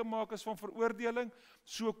vrygemaak is van veroordeling,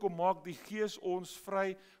 so kom maak die Gees ons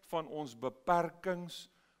vry van ons beperkings,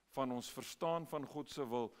 van ons verstaan van God se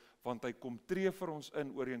wil, want hy kom tree vir ons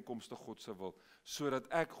in ooreenkomstig God se wil, sodat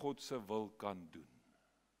ek God se wil kan doen.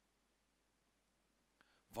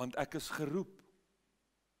 Want ek is geroep.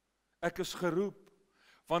 Ek is geroep,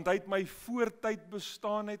 want hy het my voortyd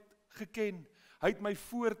bestaan het geken. Hy het my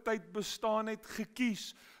voortyd bestaan het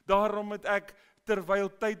gekies. Daarom het ek terwyl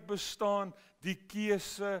tyd bestaan die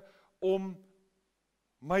keuse om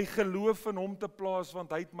my geloof in hom te plaas,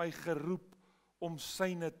 want hy het my geroep om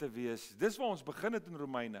syne te wees. Dis waar ons begin het in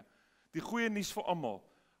Romeine. Die goeie nuus vir almal.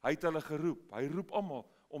 Hy het hulle geroep. Hy roep almal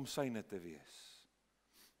om syne te wees.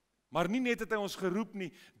 Maar nie net het hy ons geroep nie,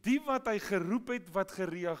 die wat hy geroep het, wat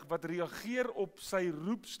reageer op sy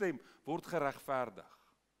roepstem, word geregverdig.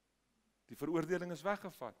 Die veroordeling is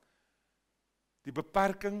weggevat. Die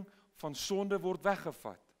beperking van sonde word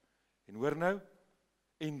weggevat. En hoor nou,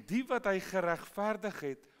 en die wat hy geregverdig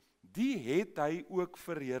het, die het hy ook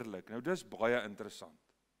verheerlik. Nou dis baie interessant.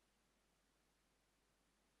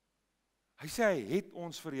 Hy sê hy het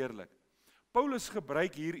ons verheerlik. Paulus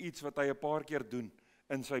gebruik hier iets wat hy 'n paar keer doen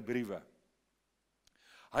in sy briewe.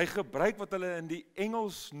 Hy gebruik wat hulle in die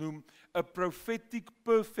Engels noem 'n prophetic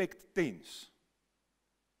perfect tense.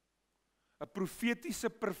 'n profetiese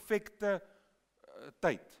perfekte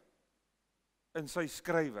tyd in sy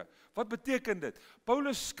skrywe. Wat beteken dit?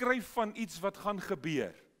 Paulus skryf van iets wat gaan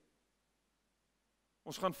gebeur.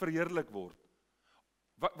 Ons gaan verheerlik word.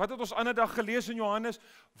 Wat het ons ander dag gelees in Johannes?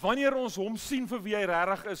 Wanneer ons hom sien vir wie hy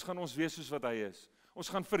regtig is, gaan ons wees soos wat hy is. Ons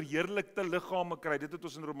gaan verheerlikte liggame kry. Dit het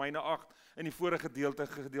ons in Romeine 8 in die vorige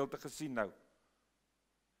gedeelte gesien nou.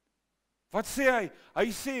 Wat sê hy?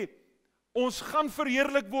 Hy sê, ons gaan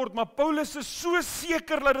verheerlik word, maar Paulus is so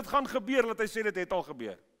seker dat dit gaan gebeur, dat hy sê dit het al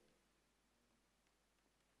gebeur.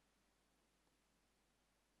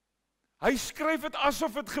 Hy skryf dit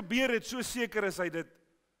asof dit gebeur het, so seker is hy dit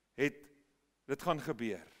gaan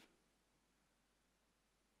gebeur.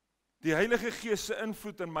 Die Heilige Gees se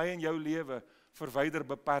invloed in my en jou lewe verwyder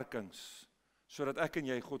beperkings, sodat ek en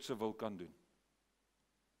jy God se wil kan doen.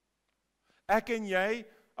 Ek en jy,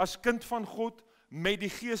 as kind van God, met die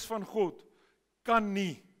Gees van God, kan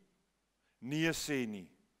nie nee sê nie.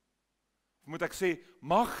 Of moet ek sê,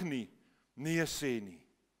 mag nie nee sê nie.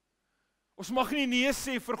 Ons mag nie nee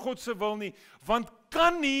sê vir God se wil nie, want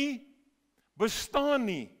kan nie bestaan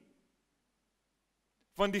nie.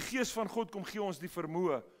 Want die Gees van God kom gee ons die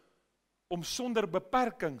vermoë om sonder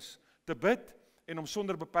beperkings te bid en om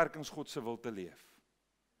sonder beperkings God se wil te leef.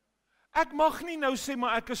 Ek mag nie nou sê,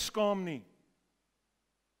 maar ek is skaam nie.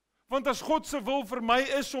 Want as God se wil vir my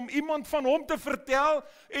is om iemand van hom te vertel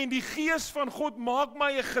en die Gees van God maak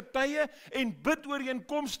my 'n getuie en bid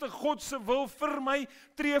ooreenkomstig God se wil vir my,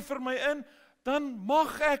 tree vir my in, dan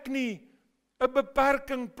mag ek nie 'n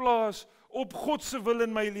beperking plaas op God se wil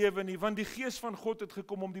in my lewe nie, want die Gees van God het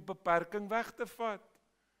gekom om die beperking weg te vat.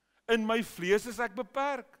 In my vlees is ek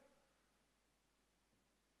beperk.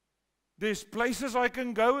 There's places I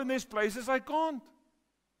can go and there's places I can't.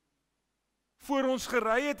 Voor ons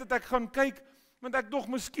gery het ek gaan kyk, want ek dog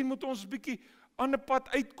miskien moet ons bietjie aan 'n pad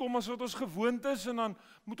uitkom as wat ons gewoond is, en dan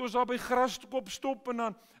moet ons daar by Graskop stop, en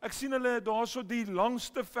dan, ek sien hulle daarso die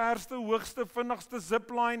langste, verste, hoogste, vinnigste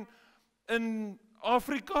zipline in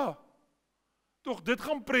Afrika. Tog, dit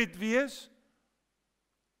gaan pret wees.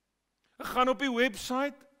 Ek gaan op die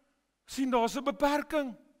website, sien daar's 'n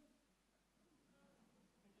beperking.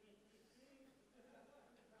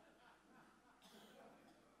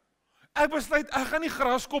 Ek besluit, ek gaan nie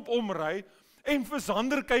Graskop omry en vir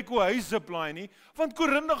Sonder kyk hoe hy zipline nie, want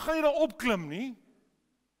Corinda gaan nie daar opklim nie.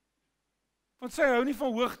 Want sy hou nie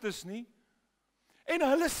van hoogtes nie. En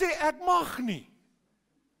hulle sê, ek mag nie.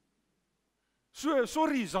 So,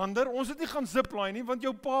 sorry Sonder, ons het nie gaan zipline nie, want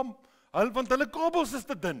jou pa, want hulle kabels is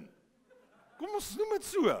te dun. Kom ons noem dit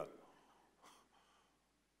so.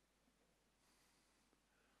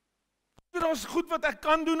 Daar is goed wat ek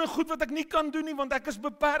kan doen en goed wat ek nie kan doen nie, want ek is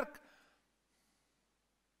beperk.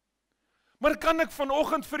 Maar kan ek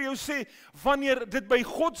vanoggend vir jou sê, wanneer dit by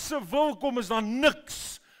God se wil kom, is daar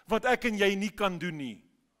niks wat ek en jy nie kan doen nie.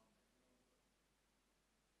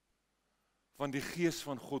 Want die Gees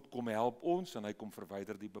van God kom help ons en hy kom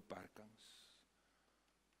verwyder die beperkings.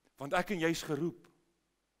 Want ek en jy is geroep.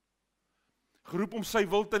 Geroep om sy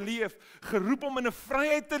wil te leef, geroep om in 'n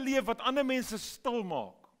vryheid te leef wat ander mense stil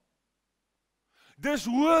maak. Dis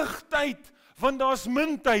hoogtyd, want daar's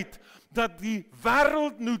min tyd dat die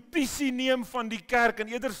wêreld notisie neem van die kerk en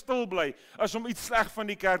eerder stil bly as om iets sleg van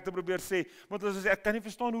die kerk te probeer sê. Want as ek kan nie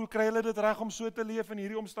verstaan hoe kry hulle dit reg om so te leef in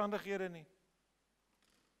hierdie omstandighede nie.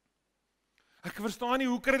 Ek verstaan nie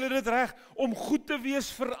hoe kry hulle dit reg om goed te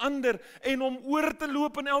wees verander en om oor te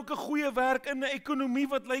loop in elke goeie werk in 'n ekonomie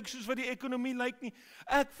wat lyk soos wat die ekonomie lyk nie.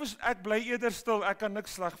 Ek bly eerder stil, ek kan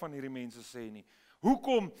niks sleg van hierdie mense sê nie.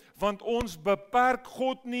 Hoekom? Want ons beperk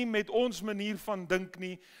God nie met ons manier van dink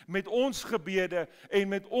nie, met ons gebede en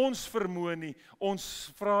met ons vermoë nie.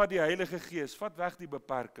 Ons vra die Heilige Gees, vat weg die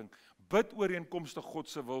beperking. Bid ooreenkomstig God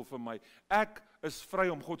se wil vir my. Ek is vry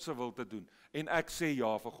om God se wil te doen en ek sê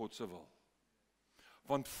ja vir God se wil.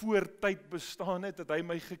 Want voor tyd bestaan het hy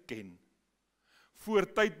my geken. Voor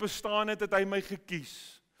tyd bestaan het hy my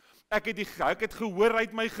gekies. Ek het gehoor, hy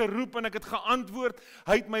het my geroep en ek het geantwoord,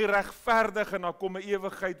 hy het my regverdig en dan kom 'n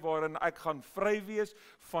ewigheid waarin ek gaan vry wees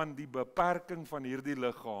van die beperking van hierdie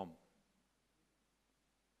liggaam.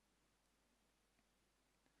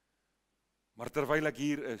 Maar terwyl ek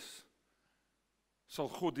hier is, sal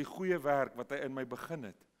God die goeie werk wat hy in my begin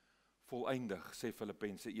het, voleindig, sê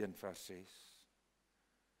Filippense 1 vers 6.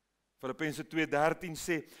 Filippense 2:13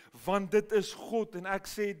 sê, want dit is God, en ek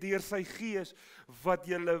sê deur sy Gees, wat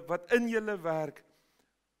in julle werk,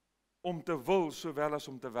 om te wil, sowel as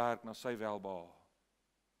om te werk, na sy welbehae.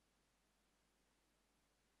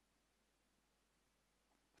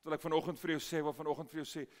 Wat wil ek vanoggend vir jou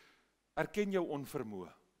sê, erken jou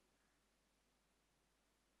onvermoë.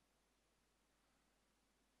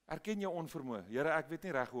 Erken jou onvermoë. Here, ek weet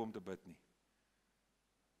nie reg hoe om te bid nie.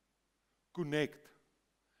 Connect.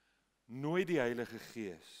 Nooi die Heilige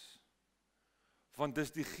Gees, want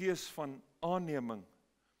dis die Gees van aanneming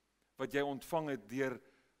wat jy ontvang het deur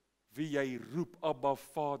wie jy roep, Abba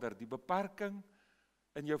Vader. Die beperking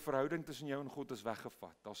in jou verhouding tussen jou en God is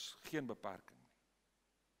weggevat. Daar's geen beperking nie.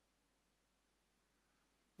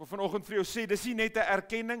 Maar vanoggend vir jou sê, dis nie net 'n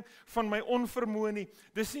erkenning van my onvermoë nie.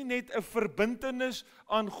 Dis nie net 'n verbintenis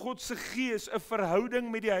aan God se Gees, 'n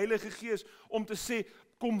verhouding met die Heilige Gees om te sê,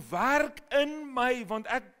 kom werk in my, want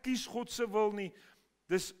ek kies God se wil nie.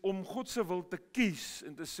 Dis om God se wil te kies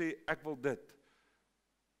en te sê, ek wil dit.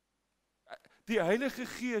 Die Heilige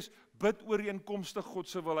Gees bid ooreenkomstig God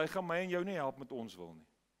se wil. Hy gaan my en jou nie help met ons wil nie.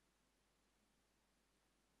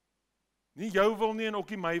 Nie jou wil nie en ook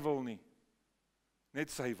nie my wil nie. Net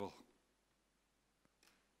sy wil.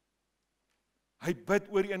 Hy bid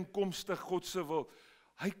ooreenkomstig God se wil.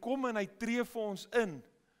 Hy kom en hy tree vir ons in,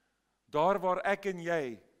 daar waar ek en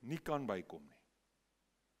jy nie kan bykom nie.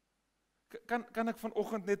 Kan ek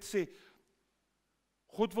vanoggend net sê,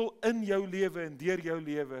 God wil in jou lewe en deur jou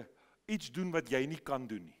lewe iets doen wat jy nie kan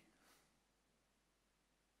doen nie.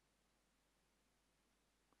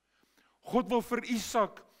 God wil vir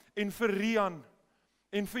Isak en vir Rian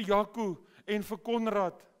en vir Jaco en vir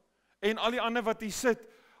Konrad en al die ander wat hier sit,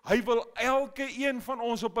 hy wil elke een van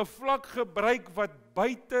ons op 'n vlak gebruik wat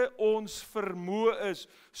buite ons vermoë is,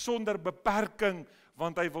 sonder beperking,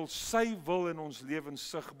 want hy wil sy wil in ons lewens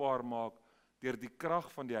sigbaar maak deur die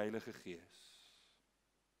krag van die Heilige Gees.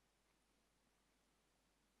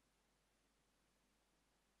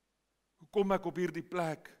 Hoe kom ek op hierdie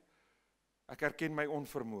plek? Ek erken my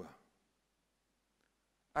onvermoë.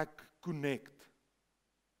 Ek connect,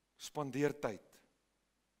 spandeer tyd.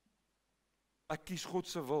 Ek kies God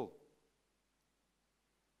se wil.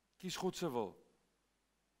 Kies God se wil.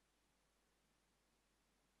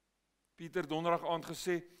 Pieter donderdag aand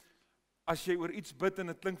gesê, as jy oor iets bid en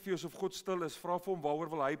dit klink vir jou asof God stil is, vra vir hom waaroor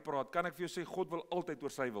wil hy praat. Kan ek vir jou sê, God wil altyd oor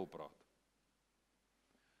sy wil praat.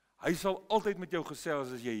 Hy sal altyd met jou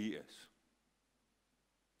gesels as jy hier is.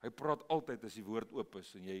 Hy praat altyd as die woord oop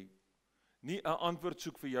is en jy nie 'n antwoord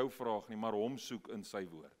soek vir jou vraag nie, maar hom soek in sy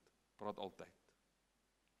woord. Praat altyd.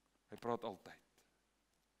 Hy praat altyd.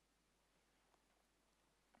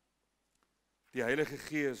 Die Heilige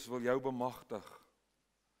Gees wil jou bemagtig.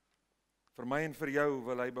 Vir my en vir jou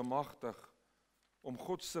wil hy bemagtig om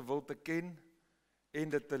God se wil te ken en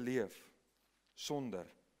dit te leef sonder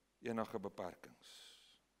enige beperkings.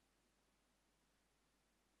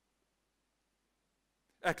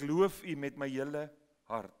 Ek loof U met my hele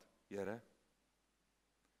hart, Here.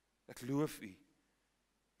 Ek loof U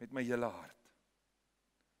met my hele hart.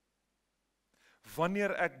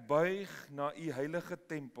 Wanneer ek buig na U heilige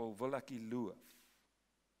tempel, wil ek U loof.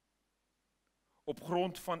 Op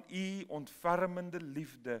grond van U ontfermende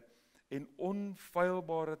liefde en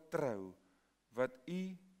onfeilbare trou, want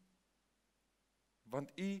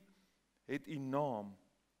U het U naam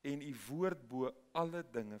en U woord bo alle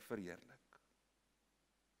dinge verheerlik.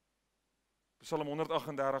 Psalm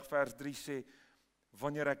 138 vers 3 sê,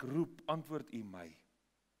 wanneer ek roep, antwoord U my.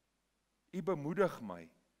 U bemoedig my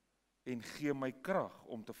en gee my krag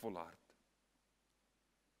om te volhard.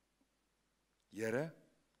 Here,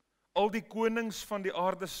 al die konings van die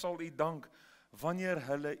aarde sal U dank, wanneer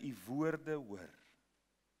hulle U woorde hoor.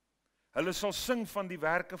 Hulle sal sing van die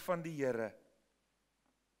werke van die Here.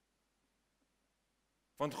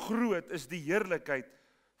 Want groot is die heerlikheid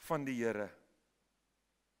van die Here.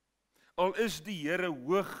 Al is die Here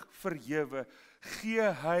hoog verhewe, gee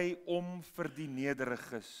Hy om vir die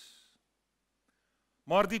nederiges.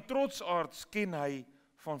 Maar die trotsaards ken Hy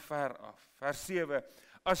van ver af. Vers 7,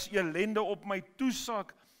 as ellende op my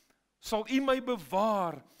toesak, sal U my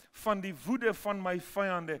bewaar van die woede van my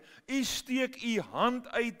vyande. U steek U hand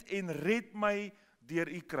uit en red my deur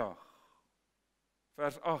U krag.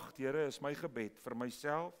 Vers 8, Here, is my gebed vir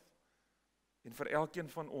myself en vir elkeen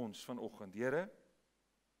van ons vanoggend. Here,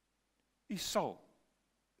 U sal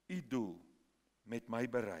U doel met my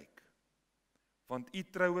bereik, want U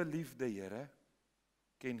troue liefde, Here,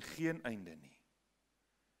 ken geen einde nie.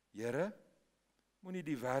 Here, moenie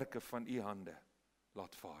die werke van U hande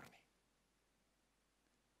laat vaar nie.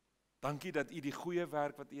 Dankie dat U die goeie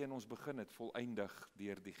werk wat U in ons begin het, voleindig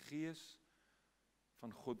deur die Gees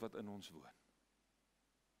van God wat in ons woon.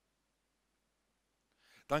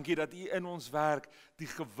 Dankie dat U in ons werk die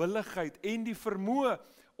gewilligheid en die vermoë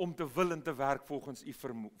om te wil en te werk volgens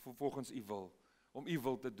U wil, om U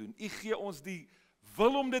wil te doen. U gee ons die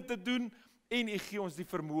wil om dit te doen en U gee ons die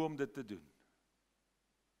vermoë om dit te doen.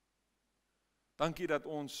 Dankie dat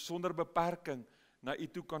ons sonder beperking na U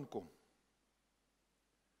toe kan kom.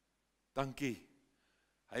 Dankie,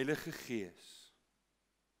 Heilige Gees,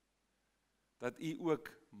 dat U ook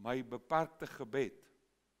my beperkte gebed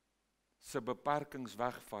se beperkings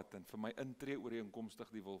wegvat en vir my intree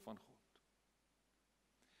ooreenkomstig die wil van God.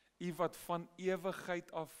 U wat van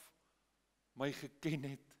ewigheid af my geken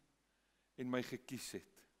het en my gekies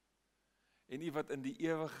het. En U wat in die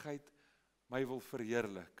ewigheid my wil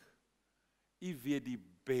verheerlik. U weet die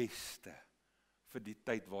beste vir die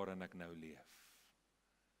tyd waarin ek nou leef.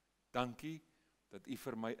 Dankie dat U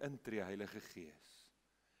vir my intree, Heilige Gees,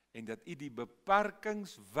 en dat U die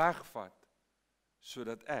beperkings wegvat,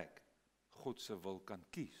 sodat ek God se wil kan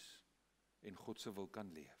kies en God se wil kan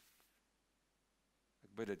leef.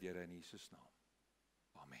 Ek bid dit, Here, in Jesus naam.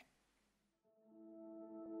 Amen.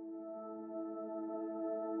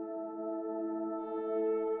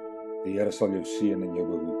 Die Here sal jou seën en jou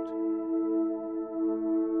behoed.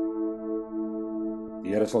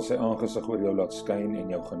 Die Here sal sy aangesig oor jou laat skyn en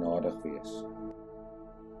jou genadig wees.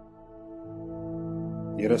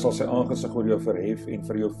 Die Here sal sy aangesig oor jou verhef en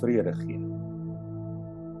vir jou vrede gee.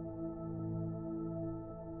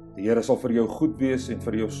 Die Here sal vir jou goed wees en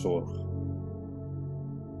vir jou sorg.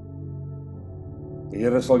 Die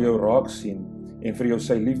Here sal jou raak sien en vir jou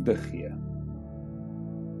sy liefde gee.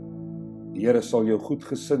 Die Here sal jou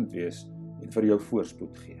goedgesind wees en vir jou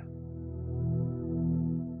voorspoed gee.